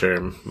technical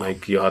term.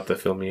 Mike, you'll have to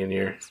fill me in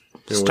here.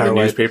 When the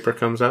newspaper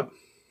comes up.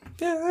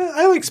 Yeah,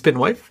 I like spin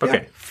wipe.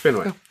 Okay, yeah. spin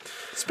wipe.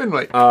 Spin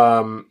wipe.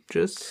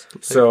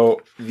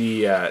 So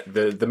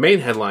the main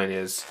headline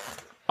is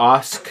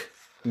Oscar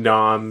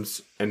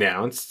noms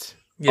announced.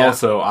 Yeah.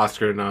 Also,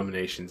 Oscar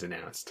nominations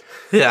announced.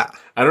 Yeah.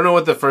 I don't know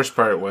what the first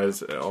part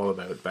was all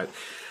about, but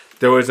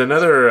there was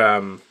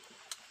another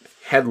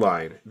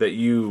headline that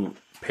you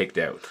picked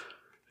out.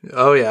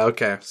 Oh, yeah,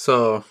 okay.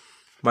 So,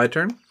 my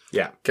turn?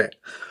 Yeah. Okay.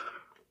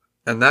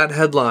 And that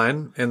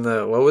headline in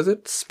the, what was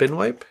it? Spin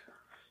wipe?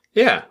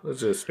 Yeah,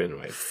 let's do a spin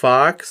wipe.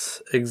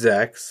 Fox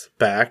execs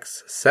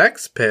backs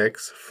sex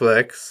pics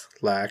flicks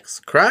lacks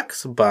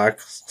cracks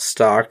bucks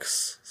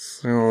stocks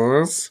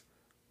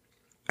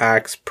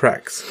acts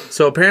prex.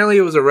 So apparently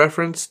it was a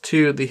reference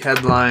to the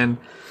headline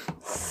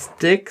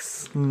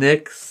Sticks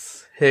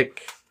Nicks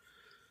Hick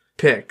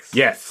Pics.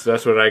 Yes,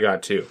 that's what I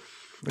got too.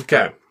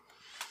 Okay.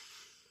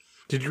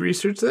 Did you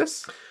research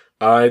this?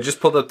 I just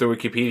pulled up the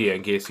Wikipedia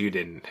in case you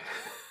didn't.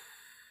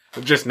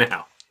 Just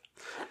now.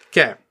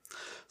 Okay.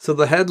 So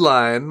the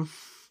headline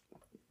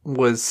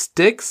was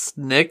Sticks,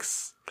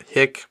 Nicks,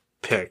 Hick,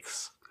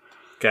 Pics.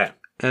 Okay.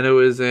 And it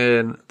was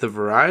in the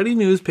Variety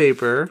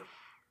newspaper.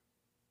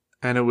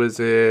 And it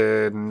was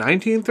in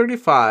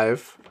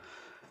 1935.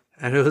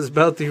 and it was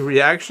about the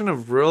reaction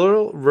of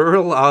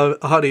rural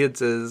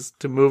audiences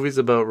to movies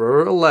about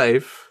rural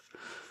life,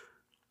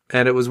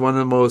 and it was one of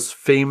the most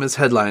famous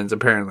headlines,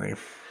 apparently.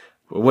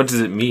 What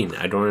does it mean?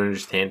 I don't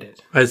understand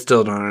it. I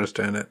still don't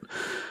understand it.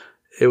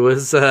 It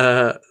was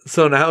so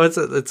now it's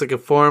like a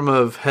form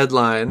of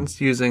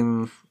headlines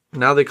using,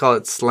 now they call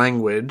it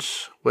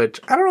slangwich, which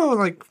I don't know,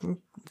 like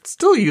it's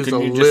still used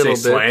Can a you little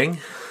just say bit. slang?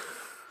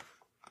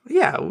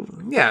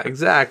 Yeah,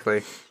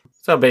 exactly.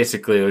 So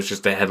basically, it was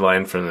just a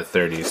headline from the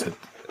 30s that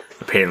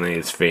apparently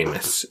is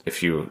famous.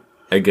 If you're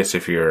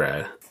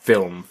a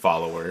film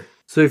follower.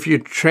 So if you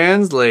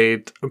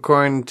translate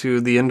according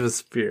to the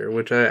Infosphere,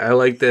 which I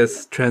like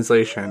this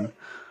translation.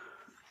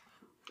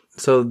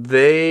 So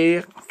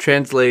they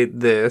translate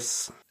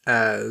this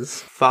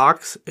as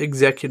Fox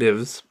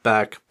executives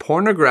back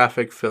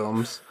pornographic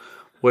films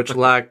which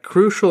lack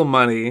crucial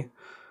money.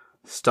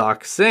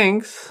 Stock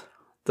sinks.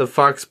 The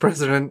Fox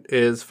president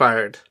is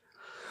fired.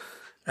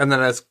 And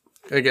then as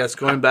I guess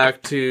going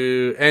back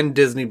to, and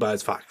Disney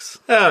buys Fox.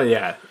 Oh,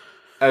 yeah.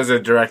 As a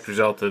direct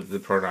result of the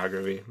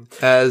pornography.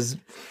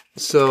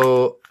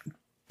 So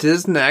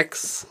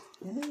Disnex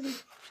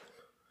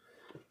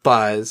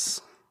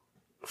buys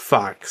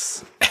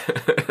Fox.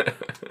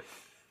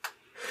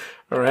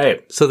 All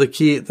right. So the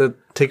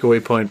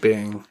takeaway point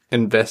being,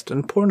 invest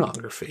in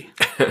pornography.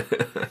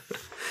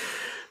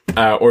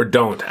 Or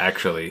don't,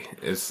 actually,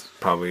 is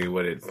probably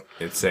what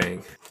it's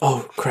saying.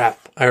 Oh, crap.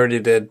 I already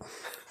did.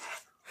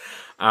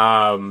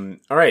 All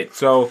right.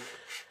 So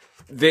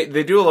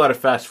they do a lot of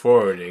fast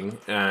forwarding.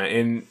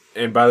 And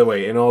by the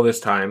way, in all this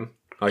time,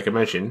 like I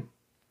mentioned,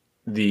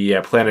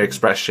 the Planet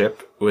Express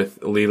ship with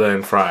Leela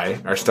and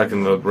Fry are stuck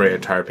in the La Brea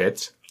tar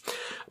pits.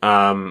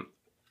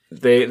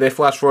 They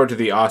flash forward to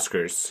the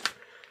Oscars,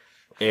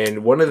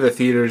 and one of the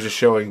theaters is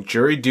showing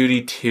Jury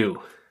Duty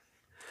 2.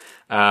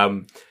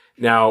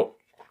 Now,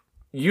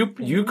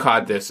 you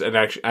caught this, and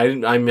actually,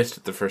 I missed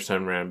it the first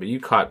time around, but you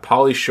caught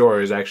Pauly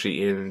Shore is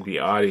actually in the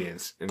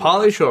audience.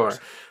 Pauly Shore.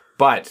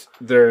 But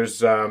there's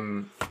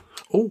the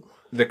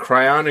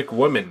Cryonic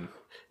Woman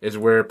is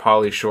where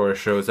Pauly Shore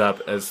shows up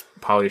as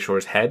Pauly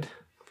Shore's head.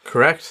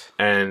 Correct.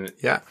 And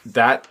yeah,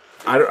 that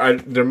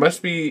there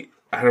must be,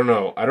 I don't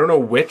know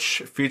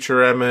which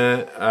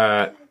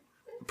Futurama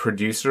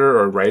producer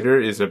or writer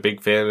is a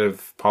big fan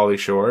of Pauly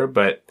Shore,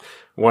 but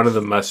one of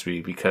them must be,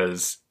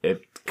 because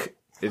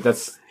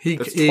that's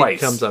twice. He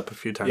comes up a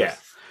few times. Yeah.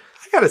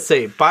 I gotta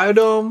say,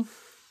 Biodome.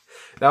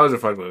 That was a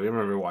fun movie. I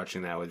remember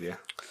watching that with you.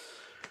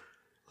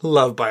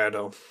 Love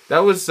Biodome. That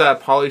was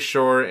Pauly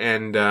Shore,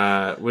 and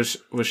was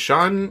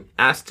Sean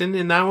Astin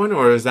in that one,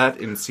 or is that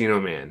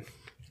Encino Man?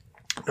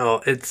 No,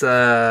 it's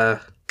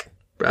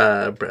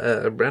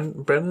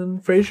Brendan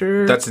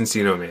Fraser. That's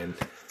Encino Man.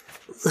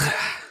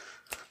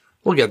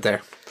 We'll get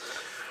there.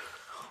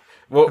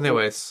 Well,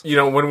 anyways,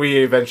 when we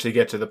eventually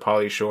get to the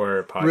Pauly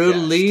Shore podcast,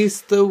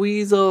 release the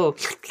weasel.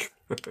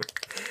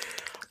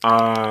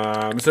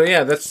 So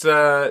yeah, that's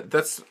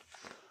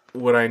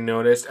what I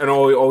noticed, and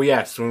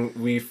yes,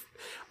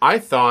 I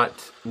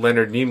thought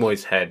Leonard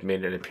Nimoy's head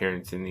made an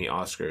appearance in the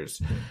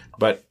Oscars,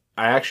 but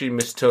I actually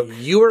mistook.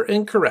 You were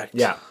incorrect.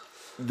 Yeah,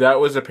 that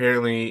was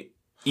apparently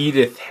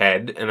Edith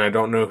Head, and I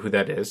don't know who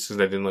that is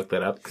because I didn't look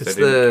that up. It's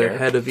the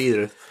head of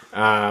Edith.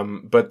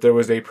 But there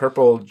was a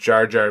purple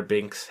Jar Jar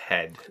Binks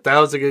head. That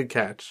was a good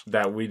catch.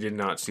 That we did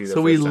not see.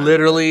 So we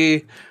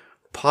literally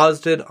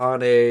paused it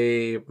on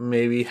a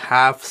maybe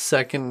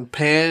half-second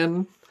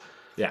pan.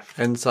 Yeah,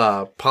 and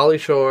saw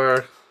Pauly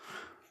Shore,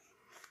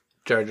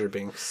 Jar Jar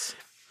Binks.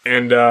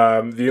 And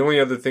the only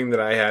other thing that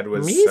I had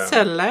was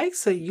Misa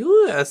likes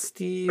you,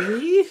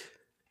 Stevie.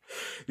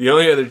 The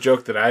only other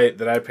joke that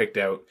I picked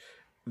out,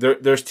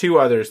 there's two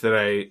others that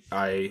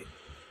I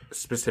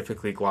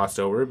specifically glossed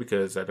over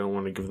because I don't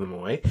want to give them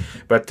away.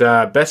 But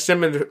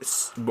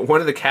one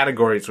of the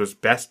categories was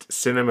best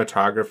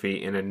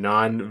cinematography in a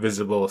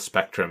non-visible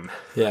spectrum.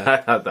 Yeah, I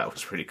thought that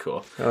was pretty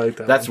cool. I like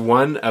that. That's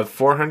one of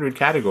 400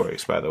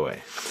 categories, by the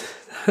way.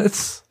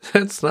 That's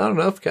not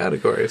enough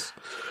categories.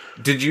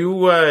 Did you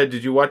watch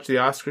the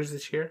Oscars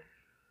this year?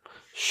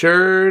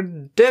 Sure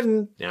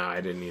didn't. No,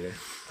 I didn't either.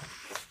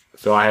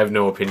 So I have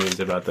no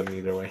opinions about them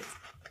either way.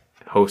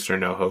 Host or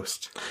no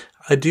host.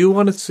 I do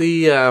want to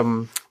see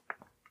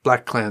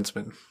Black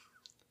Klansman.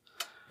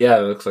 Yeah,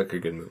 it looks like a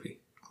good movie.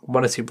 I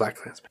want to see Black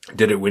Klansman.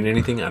 Did it win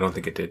anything? I don't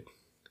think it did.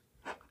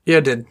 Yeah,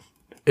 it did.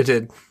 It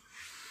did.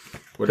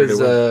 What did it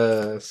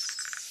win?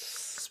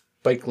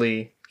 Spike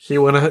Lee. He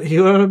went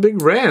on a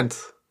big rant.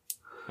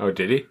 Oh,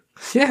 did he?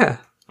 Yeah.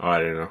 Oh, I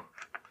didn't know.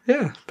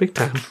 Yeah, big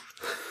time.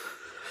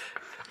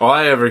 All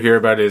I ever hear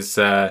about is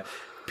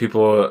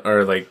people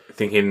are like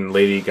thinking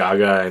Lady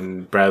Gaga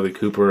and Bradley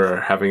Cooper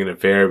are having an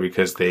affair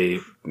because they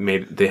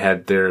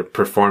had their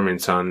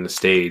performance on the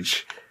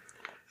stage,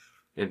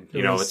 and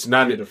it's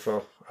not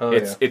beautiful.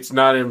 It's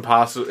not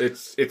impossible.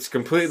 It's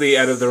completely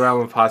out of the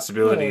realm of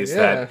possibilities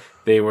that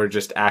they were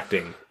just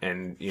acting,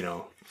 and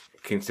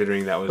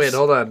considering that was... Wait,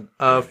 hold on.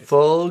 A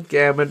full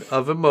gamut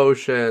of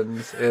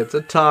emotions. It's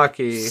a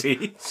talkie.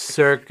 See?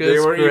 Circus They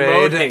were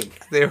grade. emoting.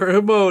 They were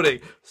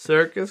emoting.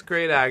 Circus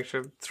grade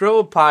action. Throw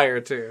a pie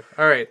or two.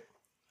 All right.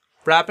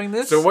 Wrapping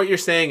this? So what you're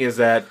saying is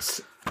that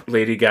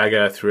Lady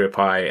Gaga threw a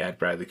pie at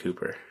Bradley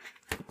Cooper.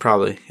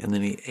 Probably. And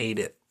then he ate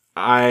it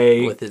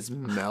I with his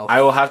mouth.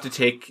 will have to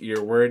take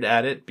your word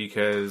at it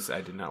because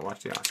I did not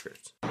watch the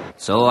Oscars.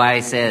 So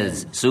I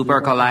says,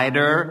 Super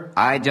Collider,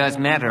 I just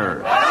met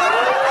her.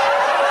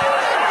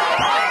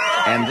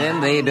 And then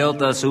they built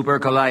the Super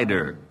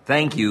Collider.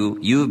 Thank you.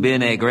 You've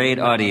been a great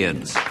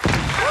audience.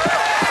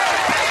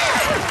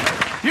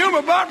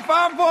 Humor Buck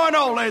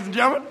 5.0, ladies and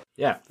gentlemen.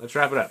 Yeah, let's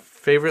wrap it up.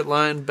 Favorite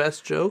line,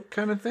 best joke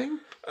kind of thing?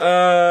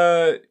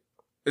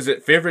 Is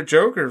it favorite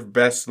joke or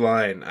best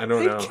line? I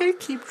don't know. I can't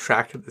keep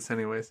track of this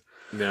anyways.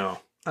 No.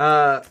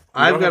 I've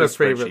don't got have a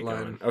favorite spreadsheet line.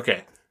 going.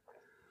 Okay.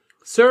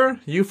 Sir,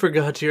 you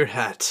forgot your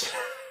hat.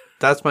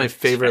 That's my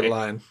favorite right.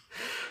 line.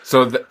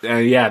 So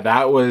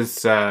that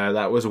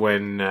was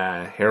when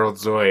Harold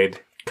Zoid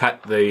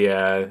cut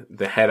the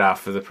head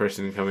off of the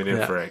person coming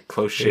in for a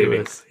close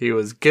shaving. He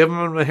was giving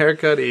him a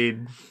haircut. He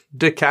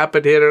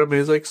decapitated him. He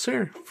was like,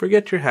 "Sir,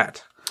 forget your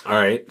hat. All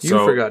right, You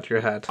so forgot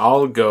your hat."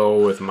 I'll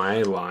go with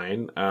my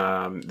line.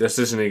 This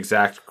isn't an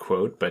exact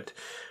quote, but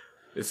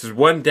this is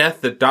one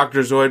death that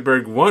Dr.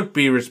 Zoidberg won't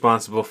be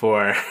responsible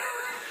for.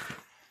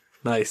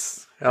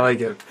 Nice. I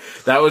like it.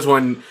 That was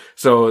when,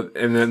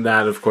 and then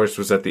that, of course,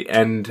 was at the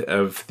end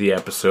of the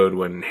episode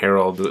when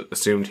Harold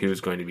assumed he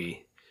was going to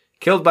be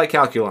killed by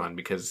Calculon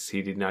because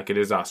he did not get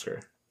his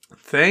Oscar.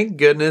 Thank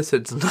goodness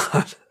it's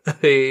not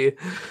a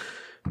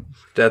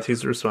death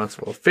he's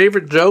responsible.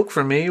 Favorite joke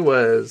for me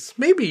was,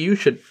 maybe you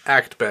should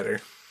act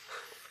better.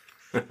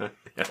 Yeah,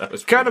 that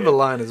was Kind of pretty a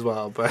line as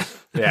well, but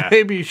Yeah.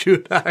 maybe you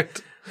should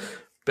act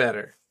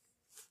better.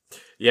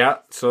 Yeah,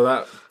 so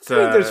that I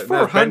think there's that's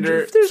 400.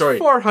 Bender- There's sorry,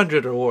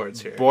 400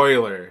 awards here.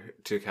 Boiler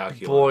to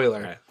Calculon.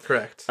 Boiler, Right.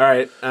 correct. All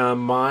right,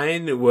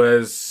 mine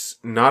was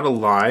not a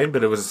line,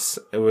 but it was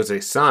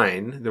a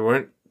sign.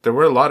 There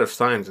were a lot of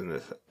signs in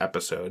this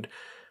episode.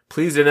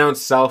 Please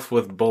announce self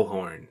with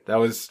bullhorn. That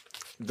was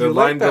the You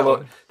like line that below.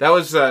 one? That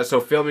was so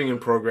filming in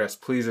progress.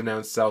 Please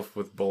announce self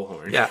with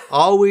bullhorn. Yeah,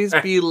 always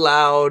be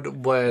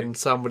loud when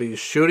somebody's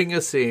shooting a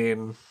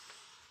scene.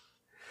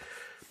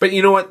 But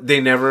you know what?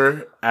 They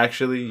never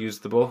actually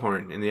used the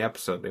bullhorn in the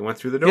episode. They went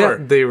through the Yeah, door.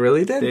 they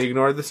really did. They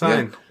ignored the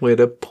sign. Yeah. Way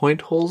to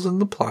point holes in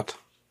the plot.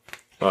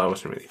 Well, it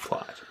wasn't really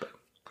plot, but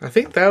I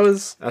think that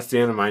was that's the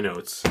end of my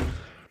notes.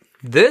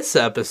 this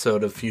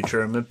episode of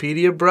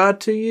Futurimapedia,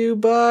 brought to you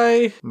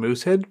by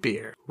Moosehead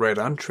Beer. Right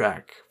on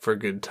track for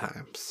good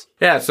times.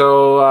 Yeah,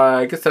 so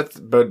I guess that's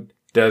about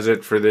does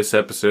it for this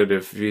episode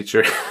of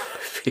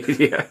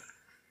Futuripedia.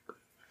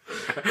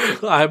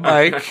 I'm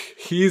Mike.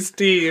 He's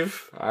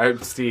Steve. I'm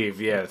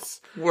Steve, yes.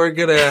 We're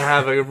gonna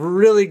have a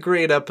really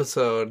great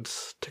episode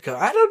to cover.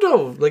 I don't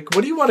know. Like,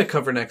 what do you want to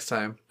cover next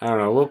time? I don't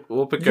know.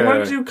 We'll pick You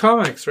want to do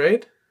comics,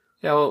 right?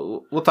 Yeah,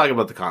 we'll talk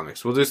about the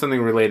comics. We'll do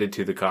something related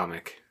to the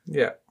comic.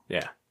 Yeah.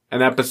 Yeah.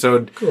 An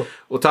episode. Cool.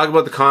 We'll talk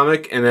about the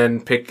comic and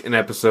then pick an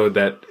episode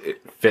that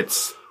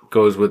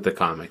goes with the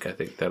comic. I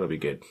think that'll be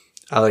good.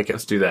 I like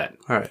Let's it. do that.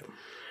 All right.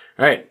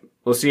 All right.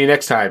 We'll see you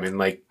next time in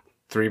like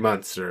 3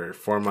 months or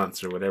 4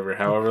 months or whatever,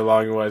 however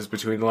long it was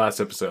between the last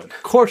episode.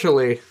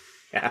 Quarterly.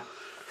 Yeah.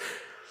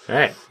 All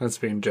right. That's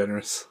being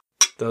generous.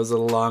 That was the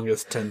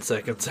longest 10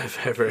 seconds I've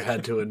ever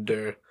had to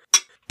endure.